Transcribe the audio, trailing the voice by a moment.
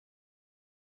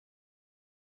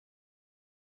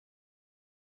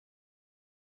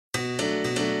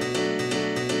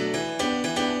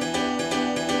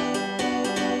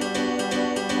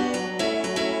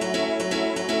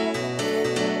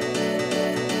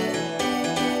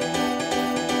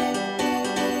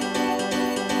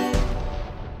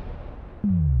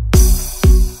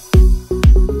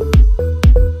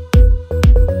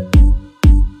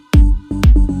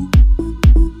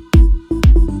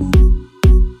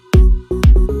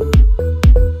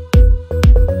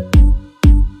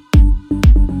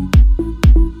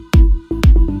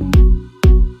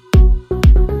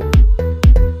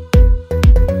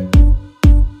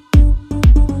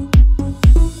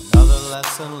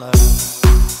learned.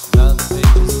 Another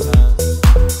page is turned.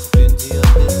 Into your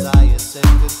desire, say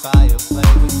goodbye.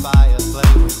 Play with fire,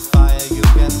 play with fire, you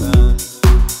get burned.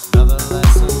 Another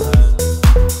lesson learned.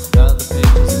 Another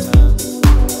page is turned.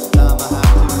 Time I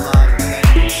have to fly and let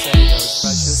you say those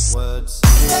precious words.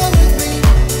 Stand with me.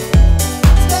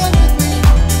 Stand with me.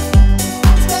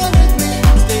 Stand with me.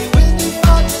 Stay with me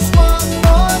for just one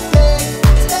more day.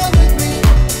 Stand with me.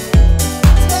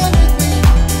 Stand with me.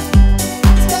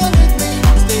 Stand with me.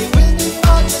 Stay with me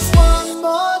for just one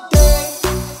more day.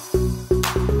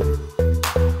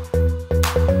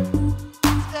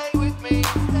 Stay with me.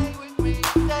 Stay with me.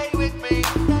 Stay with me.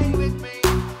 Stay with me.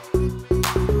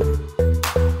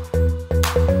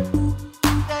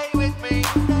 Stay with me.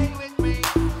 Stay with me.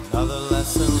 Another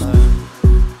lesson learned.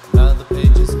 Another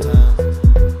page is turned.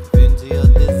 Into your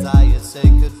desire, say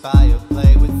goodbye.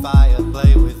 Play with fire,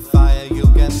 play with fire, you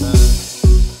get burned.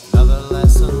 Another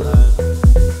lesson learned.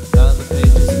 Another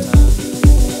page is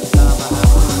turned. Time I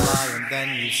have to fly and then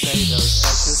you say those